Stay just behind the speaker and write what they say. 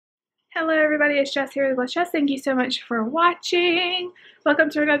Hello everybody, it's Jess here with Jess. Thank you so much for watching. Welcome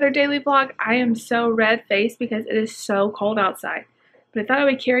to another daily vlog. I am so red-faced because it is so cold outside. But I thought I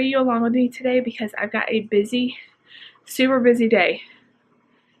would carry you along with me today because I've got a busy, super busy day.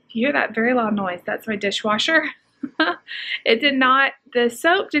 If you hear that very loud noise, that's my dishwasher. The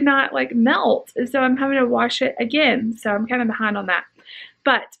soap did not like melt, so I'm having to wash it again. So I'm kind of behind on that.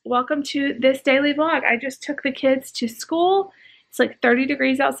 But welcome to this daily vlog. I just took the kids to school. It's like 30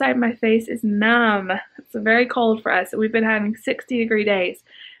 degrees outside. My face is numb. It's very cold for us. We've been having 60-degree days.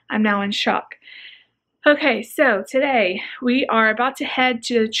 I'm now in shock. Okay, so today we are about to head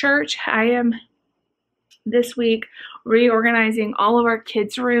to the church. I am this week reorganizing all of our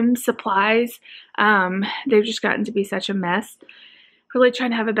kids' room supplies. They've just gotten to be such a mess. Really trying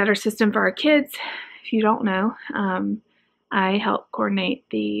to have a better system for our kids. If you don't know, I help coordinate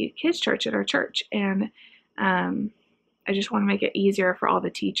the kids' church at our church, and I just want to make it easier for all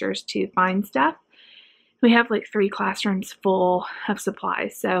the teachers to find stuff. We have like 3 classrooms full of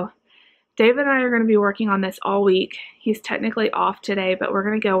supplies. So David and I are going to be working on this all week. He's technically off today, but we're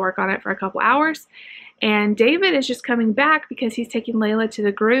going to go work on it for a couple hours. And David is just coming back because he's taking Layla to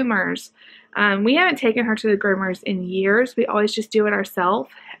the groomers. We haven't taken her to the groomers in years. We always just do it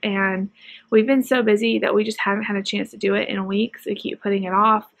ourselves. And we've been so busy that we just haven't had a chance to do it in weeks. We keep putting it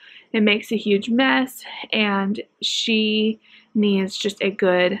off. It makes a huge mess, and she needs just a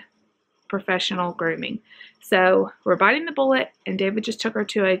good professional grooming. So we're biting the bullet, and David just took her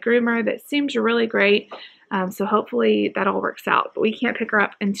to a groomer that seems really great. So hopefully that all works out. But we can't pick her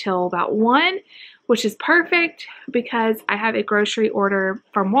up until about 1, which is perfect because I have a grocery order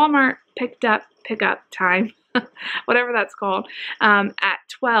from Walmart pickup time, whatever that's called, at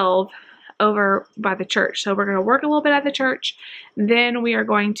 12 over by the church. So we're going to work a little bit at the church. Then we are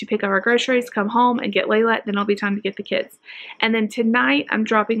going to pick up our groceries, come home and get Layla. Then it'll be time to get the kids. And then tonight I'm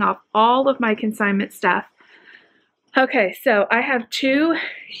dropping off all of my consignment stuff. Okay, so I have 2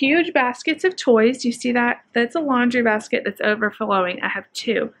 huge baskets of toys. You see that? That's a laundry basket that's overflowing. I have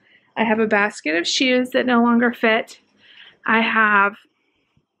 2. I have a basket of shoes that no longer fit. I have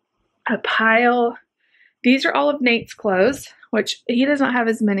a pile. These are all of Nate's clothes, which he does not have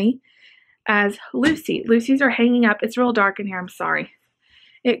as many as Lucy. Lucy's are hanging up. It's real dark in here. I'm sorry.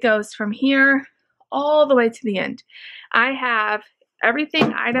 It goes from here all the way to the end. I have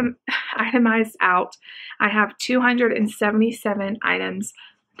everything itemized out. I have 277 items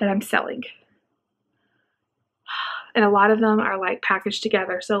that I'm selling. And a lot of them are like packaged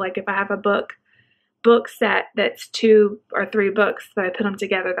together. So like if I have a book set that's 2 or 3 books that I put them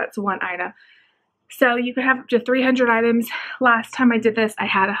together, that's 1 item. So you can have up to 300 items. Last time I did this, I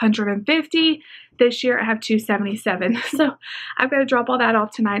had 150. This year I have 277. So I've got to drop all that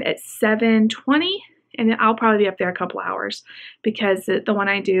off tonight at 7:20, and I'll probably be up there a couple hours because the one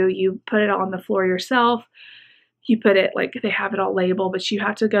I do, you put it on the floor yourself. You put it, like they have it all labeled, but you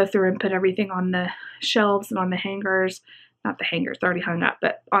have to go through and put everything on the shelves and on the hangers. Not the hangers, they're already hung up,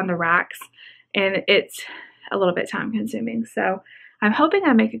 but on the racks. And it's a little bit time consuming. So I'm hoping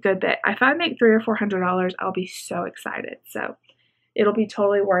I make a good bit. If I make $300 or $400, I'll be so excited. So it'll be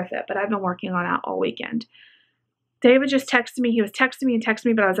totally worth it. But I've been working on that all weekend. David just texted me. He was texting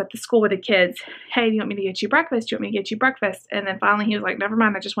me, but I was at the school with the kids. Hey, do you want me to get you breakfast? Do you want me to get you breakfast? And then finally he was like, never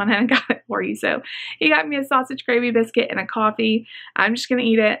mind. I just went ahead and got it for you. So he got me a sausage gravy biscuit and a coffee. I'm just going to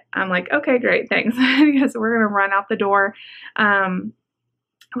eat it. I'm like, okay, great. Thanks. Because we're going to run out the door.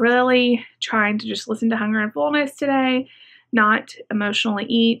 Really trying to just listen to Hunger and Fullness today. Not emotionally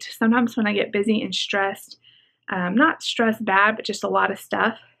eat. Sometimes when I get busy and stressed, not stressed bad, but just a lot of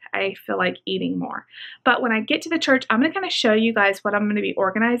stuff, I feel like eating more. But when I get to the church, I'm going to kind of show you guys what I'm going to be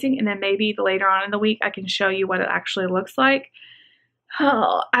organizing, and then maybe later on in the week I can show you what it actually looks like.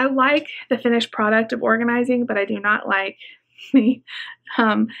 Oh, I like the finished product of organizing, but I do not like the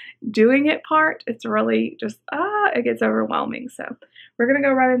doing it part. It's really just, it gets overwhelming. So we're going to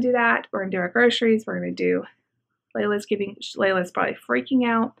go run and do that. We're going to do our groceries. We're going to do Layla's probably freaking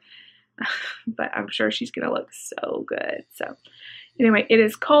out, but I'm sure she's going to look so good. So anyway, it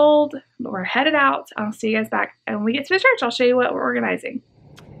is cold, but we're headed out. I'll see you guys back. And when we get to the church, I'll show you what we're organizing.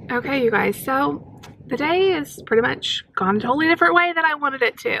 Okay, you guys. So the day is pretty much gone a totally different way than I wanted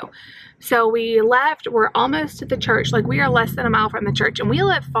it to. So we left. We're almost at the church. Like we are less than a mile from the church, and we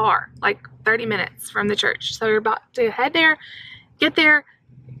live far, like 30 minutes from the church. So we're about to head there,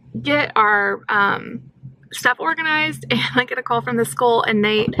 get our stuff organized, and I get a call from the school, and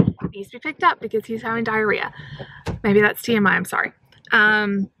Nate needs to be picked up because he's having diarrhea. Maybe that's TMI, I'm sorry.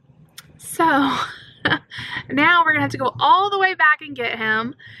 So now we're gonna have to go all the way back and get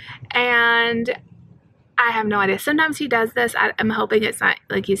him, and I have no idea. Sometimes he does this. I'm hoping it's not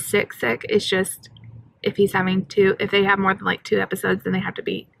like he's sick. It's just if he's having if they have more than like 2 episodes, then they have to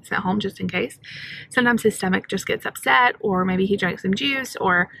be sent home just in case. Sometimes his stomach just gets upset, or maybe he drank some juice,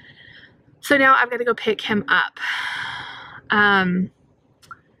 or so now I've got to go pick him up. Yikes.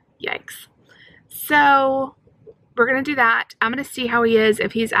 So we're going to do that. I'm going to see how he is.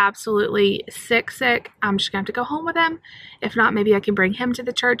 If he's absolutely sick, I'm just going to have to go home with him. If not, maybe I can bring him to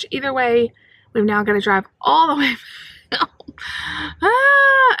the church. Either way, we've now got to drive all the way home.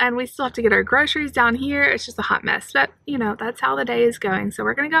 And we still have to get our groceries down here. It's just a hot mess. But, you know, that's how the day is going. So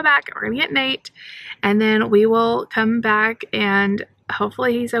we're going to go back. We're going to get Nate. And then we will come back and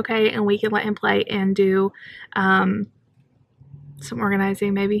hopefully he's okay. And we can let him play and do some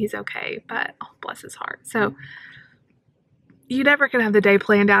organizing. Maybe he's okay. But, oh, bless his heart. So you never can have the day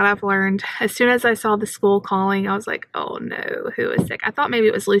planned out, I've learned. As soon as I saw the school calling, I was like, oh no, who is sick? I thought maybe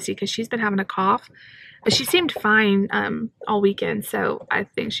it was Lucy because she's been having a cough. But she seemed fine all weekend, so I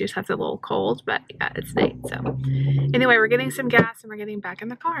think she just has a little cold. But yeah, it's Nate. So anyway, we're getting some gas and we're getting back in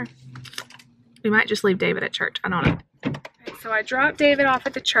the car. We might just leave David at church. I don't know. Okay, so I dropped David off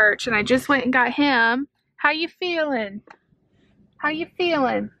at the church and I just went and got him. How you feeling? How you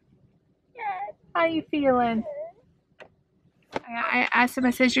feeling? How you feeling? I asked him, I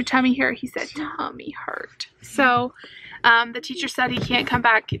said, is your tummy hurt? He said, tummy hurt. So the teacher said he can't come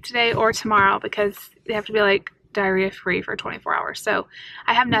back today or tomorrow because they have to be like diarrhea free for 24 hours. So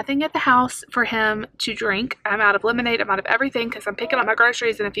I have nothing at the house for him to drink. I'm out of lemonade. I'm out of everything because I'm picking up my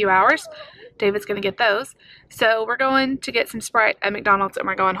groceries in a few hours. David's going to get those. So we're going to get some Sprite at McDonald's and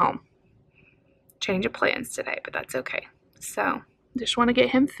we're going home. Change of plans today, but that's okay. So just want to get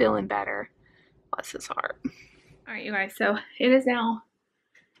him feeling better. Bless his heart. All right, you guys, so it is now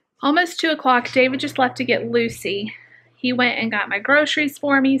almost 2 o'clock. David just left to get Lucy. He went and got my groceries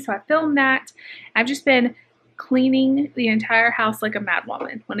for me, so I filmed that. I've just been cleaning the entire house like a mad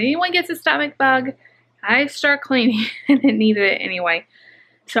woman. When anyone gets a stomach bug, I start cleaning, and it needed it anyway.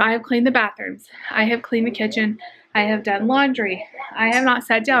 So I have cleaned the bathrooms. I have cleaned the kitchen. I have done laundry. I have not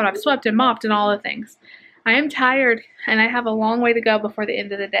sat down. I've swept and mopped and all the things. I am tired, and I have a long way to go before the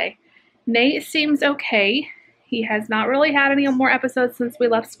end of the day. Nate seems okay. He has not really had any more episodes since we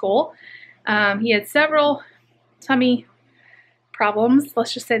left school. He had several tummy problems,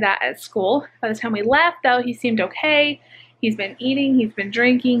 let's just say that, at school. By the time we left, though, he seemed okay. He's been eating, he's been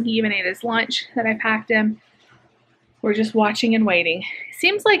drinking, he even ate his lunch that I packed him. We're just watching and waiting. It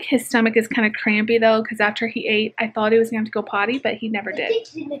seems like his stomach is kind of crampy, though, because after he ate, I thought he was going to have to go potty, but he never did.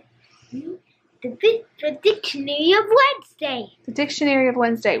 The Dictionary of Wednesday. The Dictionary of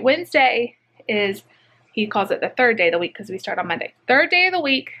Wednesday. Wednesday is... He calls it the third day of the week because we start on Monday. Third day of the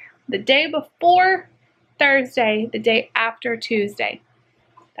week, the day before Thursday, the day after Tuesday.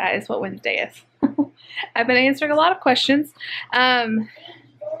 That is what Wednesday is. I've been answering a lot of questions. So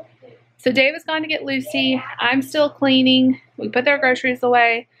David's gone to get Lucy. I'm still cleaning. We put their groceries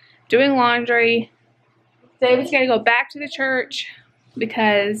away, doing laundry. David's got to go back to the church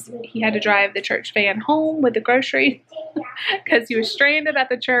because he had to drive the church van home with the groceries because he was stranded at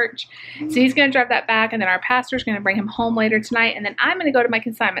the church. So he's going to drive that back, and then our pastor's going to bring him home later tonight, and then I'm going to go to my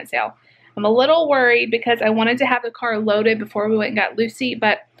consignment sale. I'm a little worried because I wanted to have the car loaded before we went and got Lucy,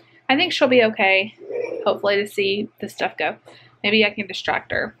 but I think she'll be okay, hopefully, to see the stuff go. Maybe I can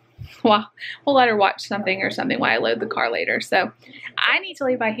distract her. Well, we'll let her watch something or something while I load the car later. So I need to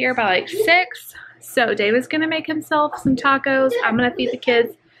leave by here by like 6. So David's going to make himself some tacos. I'm going to feed the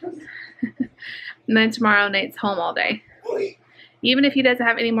kids. And then tomorrow Nate's home all day. Even if he doesn't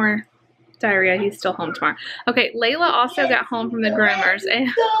have any more diarrhea, he's still home tomorrow. Okay, Layla also got home from the groomers. And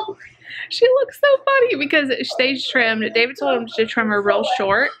she looks so funny because they trimmed. David told him to trim her real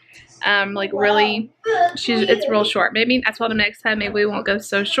short. Like really, it's real short. Maybe I told him next time maybe we won't go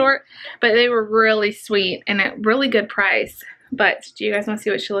so short. But they were really sweet and at really good price. But do you guys want to see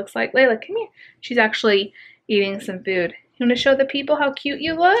what she looks like? Layla, come here. She's actually eating some food. You want to show the people how cute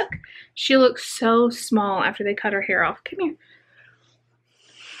you look? She looks so small after they cut her hair off. Come here.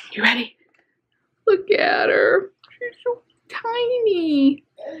 You ready? Look at her. She's so tiny.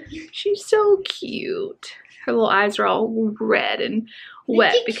 She's so cute. Her little eyes are all red and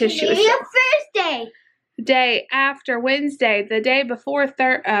wet because she was Thursday. The day after Wednesday, the day before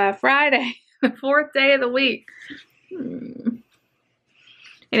Friday, the 4th day of the week.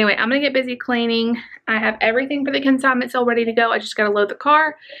 Anyway, I'm going to get busy cleaning. I have everything for the consignment sale ready to go. I just got to load the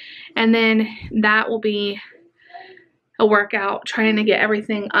car. And then that will be a workout trying to get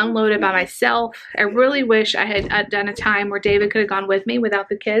everything unloaded by myself. I really wish I had done a time where David could have gone with me without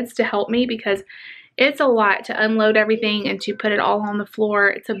the kids to help me because it's a lot to unload everything and to put it all on the floor.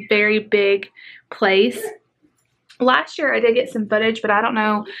 It's a very big place. Last year I did get some footage, but I don't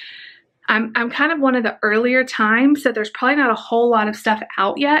know. I'm kind of one of the earlier times, so there's probably not a whole lot of stuff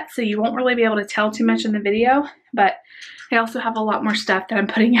out yet, so you won't really be able to tell too much in the video, but I also have a lot more stuff that I'm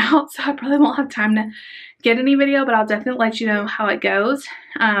putting out, so I probably won't have time to get any video, but I'll definitely let you know how it goes.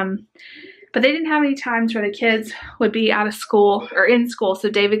 But they didn't have any times where the kids would be out of school or in school, so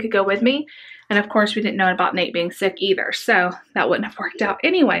David could go with me, and of course we didn't know about Nate being sick either, so that wouldn't have worked out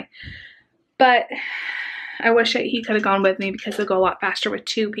anyway. But I wish he could have gone with me because it'll go a lot faster with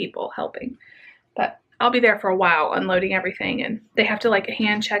 2 people helping. But I'll be there for a while unloading everything, and they have to like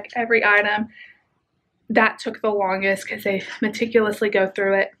hand check every item. That took the longest because they meticulously go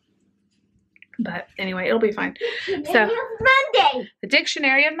through it. But anyway, it'll be fine. So Monday. the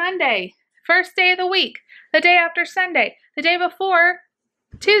dictionary of Monday, first day of the week, the day after Sunday, the day before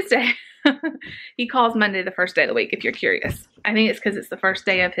Tuesday. He calls Monday the first day of the week, if you're curious. I think it's because it's the first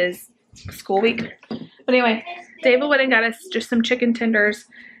day of his school week. But anyway, David went and got us just some chicken tenders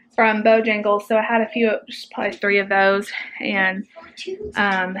from Bojangles. So I had a few, just probably 3 of those, and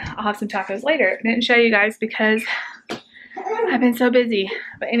I'll have some tacos later. I didn't show you guys because I've been so busy.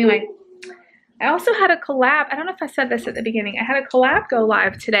 But anyway, I also had a collab. I don't know if I said this at the beginning. I had a collab go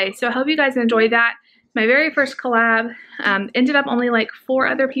live today, so I hope you guys enjoyed that. My very first collab. Ended up only like 4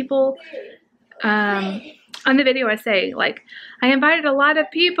 other people. On the video I say, like, I invited a lot of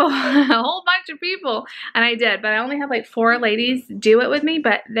people, a whole bunch of people, and I did, but I only had like 4 ladies do it with me,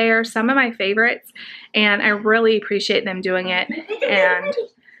 but they are some of my favorites, and I really appreciate them doing it, and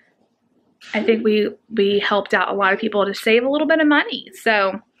I think we helped out a lot of people to save a little bit of money,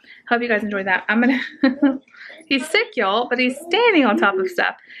 so hope you guys enjoyed that. I'm gonna, he's sick, y'all, but he's standing on top of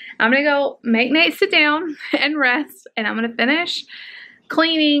stuff. I'm gonna go make Nate sit down and rest, and I'm gonna finish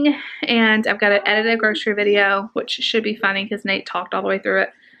cleaning, and I've got to edit a grocery video, which should be funny because Nate talked all the way through it.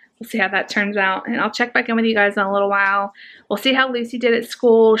 We'll see how that turns out, and I'll check back in with you guys in a little while. We'll see how Lucy did at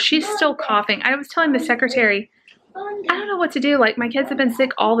school. She's still coughing. I was telling the secretary, I don't know what to do. Like, my kids have been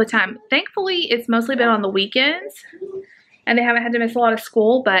sick all the time. Thankfully, it's mostly been on the weekends, and they haven't had to miss a lot of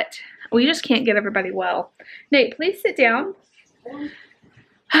school, but we just can't get everybody well. Nate, please sit down.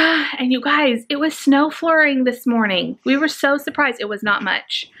 And you guys, it was snow flurrying this morning. We were so surprised. It was not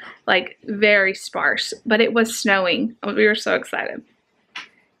much, like very sparse, but it was snowing. We were so excited.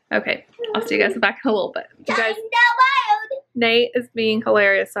 Okay, I'll see you guys back in a little bit. You guys, Nate is being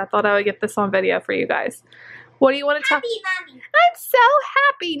hilarious, so I thought I would get this on video for you guys. What do you want to talk? Mommy. I'm so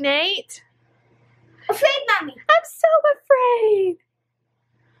happy, Nate. Afraid, Mommy. I'm so afraid.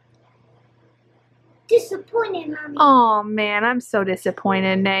 Disappointed, Mommy. Oh man, I'm so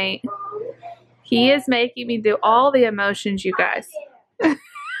disappointed, Nate. He is making me do all the emotions, you guys.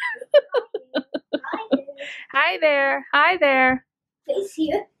 Hi there. Hi there. Face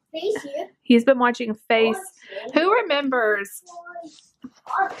here. Face here. He's been watching Face. Who remembers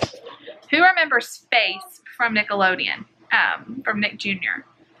Face from Nickelodeon? From Nick Jr.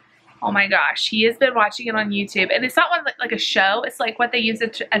 Oh my gosh, he has been watching it on YouTube, and it's not one like a show. It's like what they use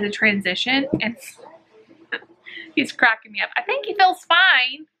it as a transition, and he's cracking me up. I think he feels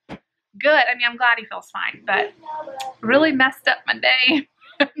fine. Good. I mean, I'm glad he feels fine, but really messed up my day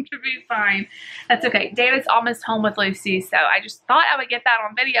to be fine. That's okay. David's almost home with Lucy, so I just thought I would get that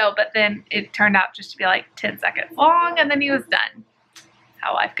on video, but then it turned out just to be like 10 seconds long, and then he was done. That's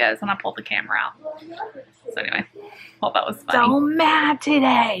how life goes when I pull the camera out. So anyway, well, that was funny. So mad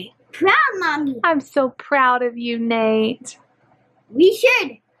today. Proud, Mommy. I'm so proud of you, Nate. We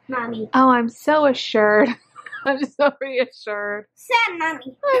should, Mommy. Oh, I'm so assured. I'm so reassured. Sad,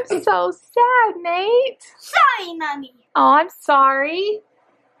 Mommy. I'm so sad, Nate. Sorry, Mommy. Oh, I'm sorry.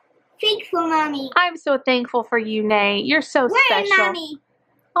 Thankful, Mommy. I'm so thankful for you, Nate. You're so Worried, special. Mommy.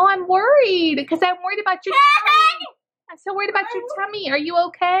 Oh, I'm worried because I'm worried about your tummy. I'm so worried about your tummy. Are you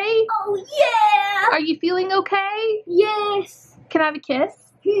okay? Oh, yeah. Are you feeling okay? Yes. Can I have a kiss?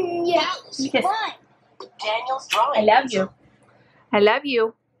 Yes. Kiss. Daniel's drawing. I love you. I love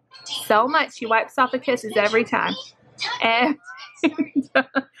you so much. He wipes off the kisses every time. And he's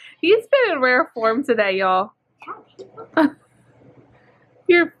been in rare form today, y'all.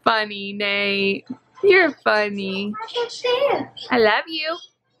 You're funny, Nate. You're funny. I love you.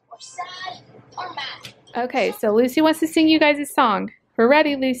 Okay, so Lucy wants to sing you guys a song. We're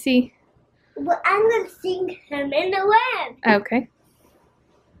ready, Lucy. Well, I'm going to sing Him in the Wind. Okay.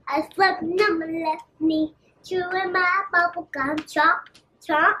 I slept on my left knee, chewing my bubble gum, chomp,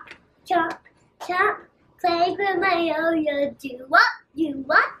 chomp, chomp, chomp. Play with my yo-yo, do what, do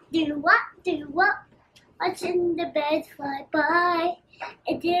what, do what, do what. Watching the birds fly by,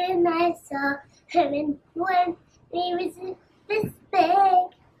 and then I saw him and when he was this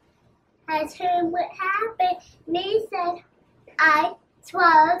big. Asked him what happened, and he said, I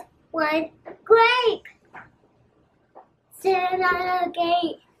swallowed one grape. Sitting on a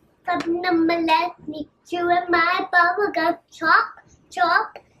gate, something on my left knee, chewing my bubble gum, chop,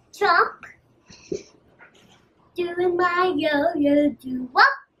 chop, chop. Doing my yo-yo, do-wop,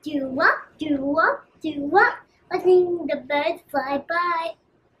 do-wop, do-wop, do-wop. Watching the birds fly by.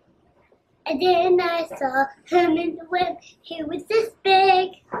 And then I saw him in the wind, he was this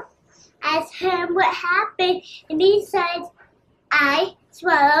big. Asked him what happened, and he said, I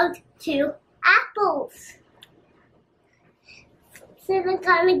swallowed 2 apples. Sitting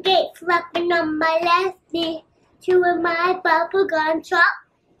on the gate, flapping on my left knee, chewing my bubble gum, chop,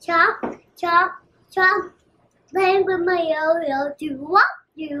 chop, chop, chop. Playing with my yo-yo, do-wop,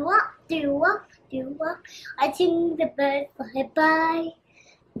 do-wop, do-wop, do-wop. Watching the birds fly by.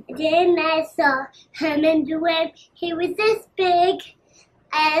 And then I saw him in the wind, he was this big.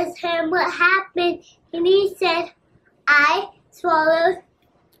 Asked him what happened, and he said, I swallowed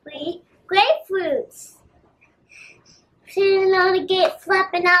 3 grapefruits. Sitting on the gate,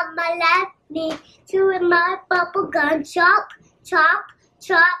 flapping out my left knee, chewing my bubble gum, chop, chop,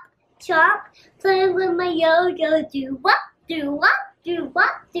 chop, chop. Playing with my yo-yo, do-wop, do-wop,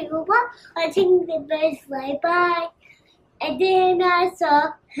 do-wop, do-wop. Watching the birds fly by. And then I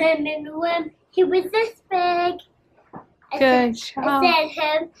saw him in the wind, he was this big. Good job. I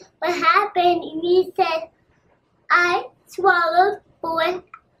said him what happened, and he said, I swallowed 4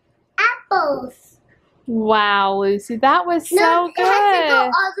 apples. Wow, Lucy, that was so No, good. it has to go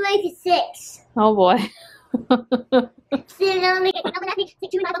all the way to 6. Oh boy. Sitting on the gate,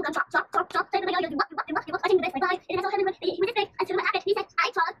 chewing my bubble gum, chop, chop, chop, chop, playing with my yo-yo, watching the birds fly by. And then I saw him, he was this big. I said what happened, he said,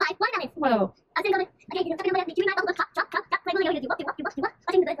 I swallowed 5 watermelons. Whoa. I was sitting on the gate, chewing my bubble gum, chop, chop, chop, chop, playing with my yo-yo, watching the birds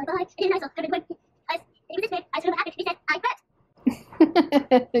fly by. And then I saw him, he was this big. I said what happened, he said, I bet.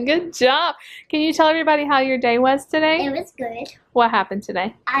 Good job. Can you tell everybody how your day was today? It was good. What happened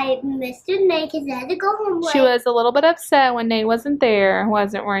today? I missed a night because I had to go home late. She was a little bit upset when Nate wasn't there,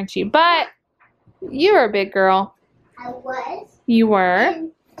 weren't you? But you were a big girl. I was. You were.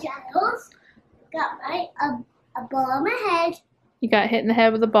 And Giles got a ball on my head. You got hit in the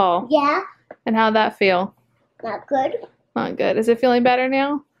head with a ball. Yeah, And how'd that feel? not good. Not good. Is it feeling better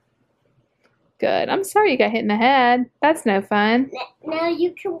now? Good. I'm sorry you got hit in the head. That's no fun. Now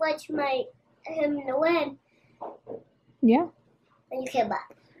you can watch him in the wind Yeah. when you come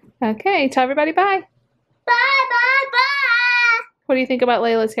back. Okay. Tell everybody bye. Bye, bye, bye. What do you think about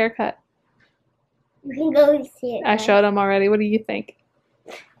Layla's haircut? You can go and see it. I guys. showed them already. What do you think?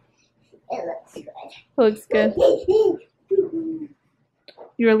 It looks good. Looks good.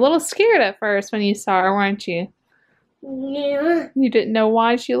 You were a little scared at first when you saw her, weren't you? Yeah, You didn't know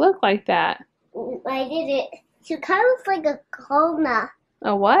why she looked like that. I did it. She kind of looks like a Kona.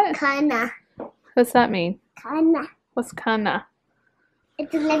 A what? Kana. What's that mean? Kana. What's Kana?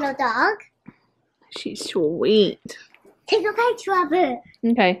 It's a little dog. She's sweet. Take a picture of her.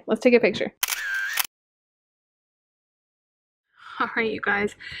 Okay, let's take a picture. Alright, you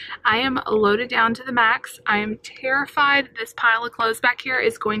guys, I am loaded down to the max. I am terrified this pile of clothes back here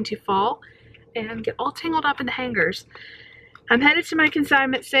is going to fall and get all tangled up in the hangers. I'm headed to my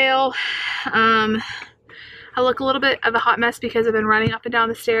consignment sale. I look a little bit of a hot mess because I've been running up and down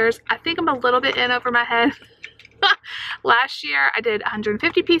the stairs. I think I'm a little bit in over my head. Last year I did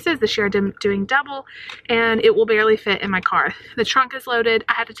 150 pieces. This year I'm doing double, and it will barely fit in my car. The trunk is loaded.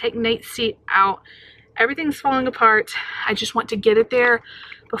 I had to take Nate's seat out. Everything's falling apart. I just want to get it there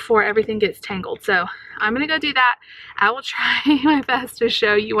before everything gets tangled. So I'm gonna go do that. I will try my best to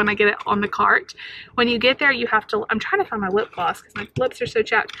show you when I get it on the cart. When you get there, you have to, I'm trying to find my lip gloss because my lips are so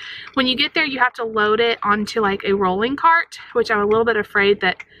chapped. When you get there, you have to load it onto like a rolling cart, which I'm a little bit afraid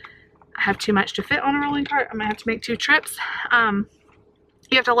that I have too much to fit on a rolling cart. I might have to make 2 trips. You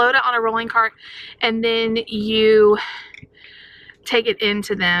have to load it on a rolling cart, and then you take it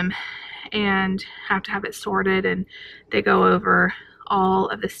into them and have to have it sorted, and they go over all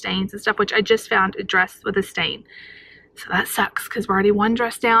of the stains and stuff, which I just found a dress with a stain. So that sucks because we're already 1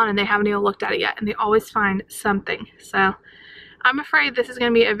 dress down and they haven't even looked at it yet, and they always find something. So I'm afraid this is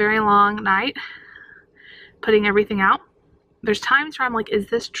going to be a very long night putting everything out. There's times where I'm like, is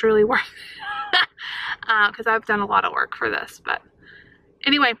this truly worth it? Because I've done a lot of work for this. But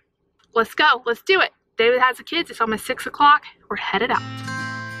anyway, let's go. Let's do it. David has the kids. It's almost 6 o'clock. We're headed out.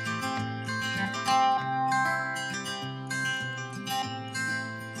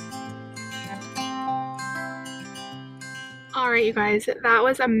 Alright, you guys, that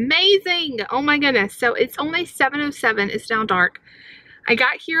was amazing. Oh my goodness. So it's only 7:07. It's now dark. I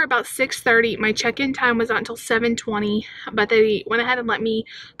got here about 6:30. My check-in time was not until 7:20, but they went ahead and let me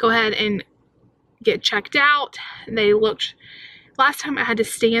go ahead and get checked out. They looked, last time I had to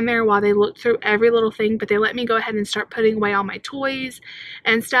stand there while they looked through every little thing, but they let me go ahead and start putting away all my toys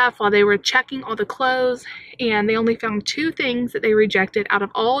and stuff while they were checking all the clothes, and they only found 2 things that they rejected out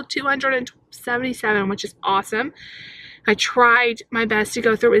of all 277, which is awesome. I tried my best to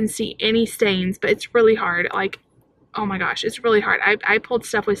go through and see any stains, but it's really hard. Like, oh my gosh, it's really hard. I pulled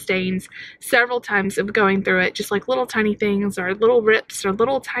stuff with stains several times of going through it, just like little tiny things or little rips or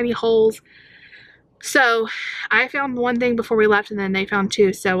little tiny holes. So I found 1 thing before we left, and then they found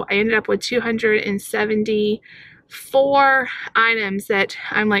 2. So I ended up with 274 items that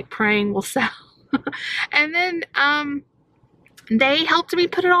I'm like praying will sell. And then they helped me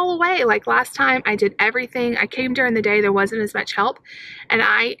put it all away. Like last time I did everything. I came during the day, there wasn't as much help, and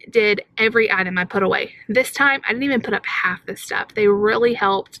I did every item I put away. This time I didn't even put up half the stuff. They really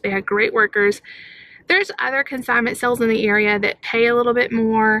helped. They had great workers. There's other consignment sales in the area that pay a little bit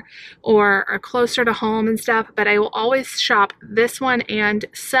more or are closer to home and stuff, but I will always shop this one and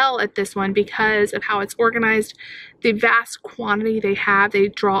sell at this one because of how it's organized. The vast quantity they have, they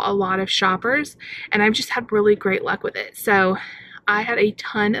draw a lot of shoppers, and I've just had really great luck with it. So I had a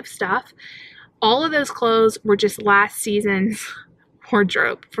ton of stuff. All of those clothes were just last season's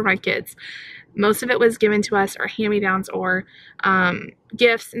wardrobe for my kids. Most of it was given to us or hand-me-downs or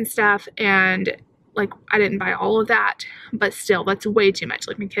gifts and stuff, and like I didn't buy all of that, but still that's way too much.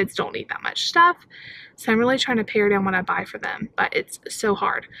 Like my kids don't need that much stuff, so I'm really trying to pare down what I buy for them, but it's so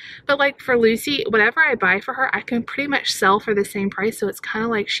hard. But like for Lucy, whatever I buy for her I can pretty much sell for the same price, so it's kind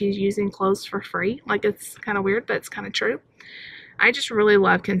of like she's using clothes for free. Like it's kind of weird, but it's kind of true. I just really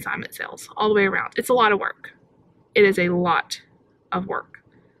love consignment sales all the way around. It's a lot of work. It is a lot of work.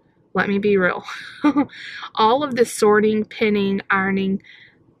 Let me be real. All of the sorting, pinning, ironing,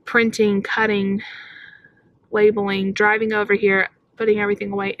 printing, cutting, labeling, driving over here, putting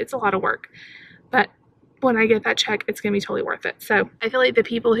everything away, it's a lot of work. But when I get that check, it's going to be totally worth it. So I feel like the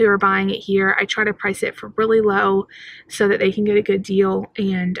people who are buying it here, I try to price it for really low so that they can get a good deal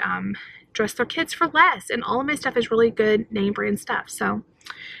and dress their kids for less. And all of my stuff is really good name brand stuff. So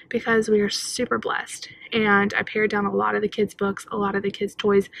because we are super blessed, and I pared down a lot of the kids' books, a lot of the kids'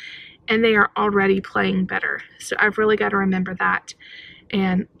 toys, and they are already playing better. So I've really got to remember that.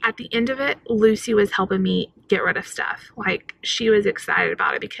 And at the end of it, Lucy was helping me get rid of stuff. Like, she was excited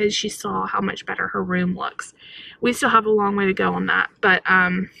about it because she saw how much better her room looks. We still have a long way to go on that, but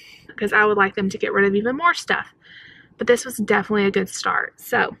because I would like them to get rid of even more stuff. But this was definitely a good start.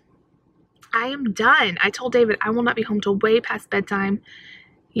 So I am done. I told David I will not be home till way past bedtime.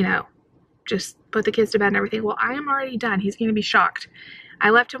 You know, just put the kids to bed and everything. Well, I am already done. He's going to be shocked. I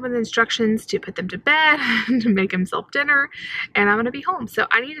left him with instructions to put them to bed, to make himself dinner, and I'm going to be home. So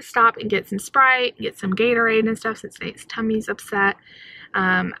I need to stop and get some Sprite, get some Gatorade and stuff since Nate's tummy's upset.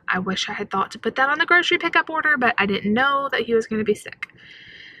 I wish I had thought to put that on the grocery pickup order, but I didn't know that he was going to be sick.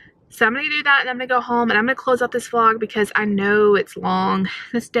 So I'm going to do that, and I'm going to go home, and I'm going to close out this vlog because I know it's long.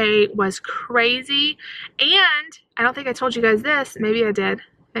 This day was crazy, and I don't think I told you guys this. Maybe I did.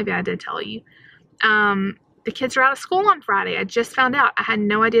 Maybe I did tell you. The kids are out of school on Friday. I just found out. I had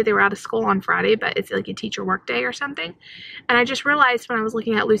no idea they were out of school on Friday, but it's like a teacher work day or something. And I just realized when I was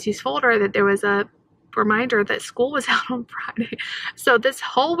looking at Lucy's folder that there was a reminder that school was out on Friday. So this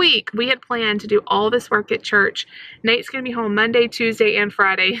whole week we had planned to do all this work at church. Nate's going to be home Monday, Tuesday, and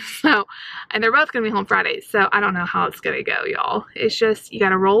Friday. So, and they're both going to be home Friday. So I don't know how it's going to go, y'all. It's just, you got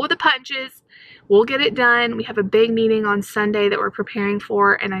to roll with the punches. We'll get it done. We have a big meeting on Sunday that we're preparing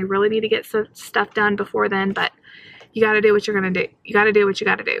for, and I really need to get some stuff done before then, but you got to do what you're going to do. You got to do what you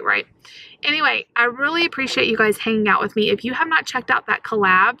got to do, right? Anyway, I really appreciate you guys hanging out with me. If you have not checked out that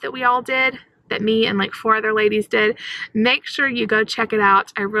collab that we all did, that me and like 4 other ladies did, make sure you go check it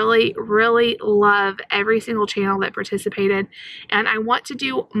out. I really, really love every single channel that participated, and I want to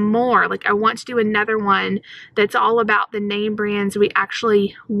do more. Like, I want to do another one that's all about the name brands we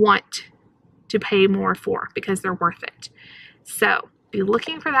actually want to pay more for because they're worth it. So be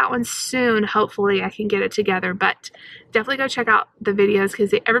looking for that one soon. Hopefully I can get it together, but definitely go check out the videos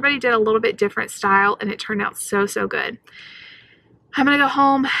because everybody did a little bit different style, and it turned out so good. I'm gonna go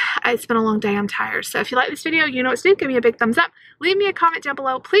home. It's been a long day. I'm tired. So if you like this video, you know what to do. Give me a big thumbs up. Leave me a comment down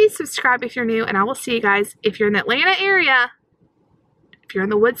below. Please subscribe if you're new, and I will see you guys. If you're in the Atlanta area, if you're in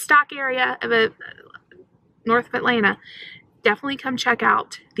the Woodstock area of north of Atlanta, definitely come check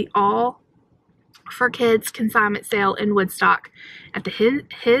out the All for Kids consignment sale in Woodstock at the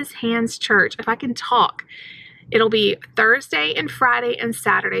His Hands Church. If I can talk, It'll be Thursday and Friday and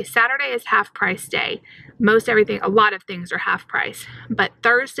Saturday. Saturday is half price day. Most everything, a lot of things are half price. But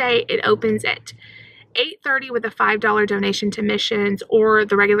Thursday, it opens at 8:30 with a $5 donation to missions, or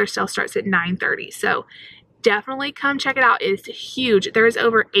the regular sale starts at 9:30. So definitely come check it out. It's huge. There's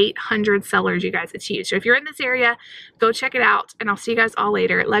over 800 sellers, you guys. It's huge. So if you're in this area, go check it out, and I'll see you guys all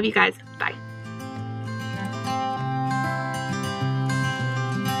later. Love you guys. Bye.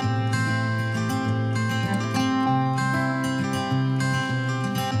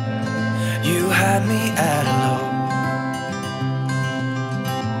 You had me at hello,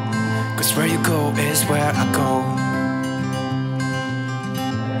 'cause where you go is where I go.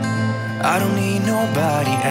 I don't need nobody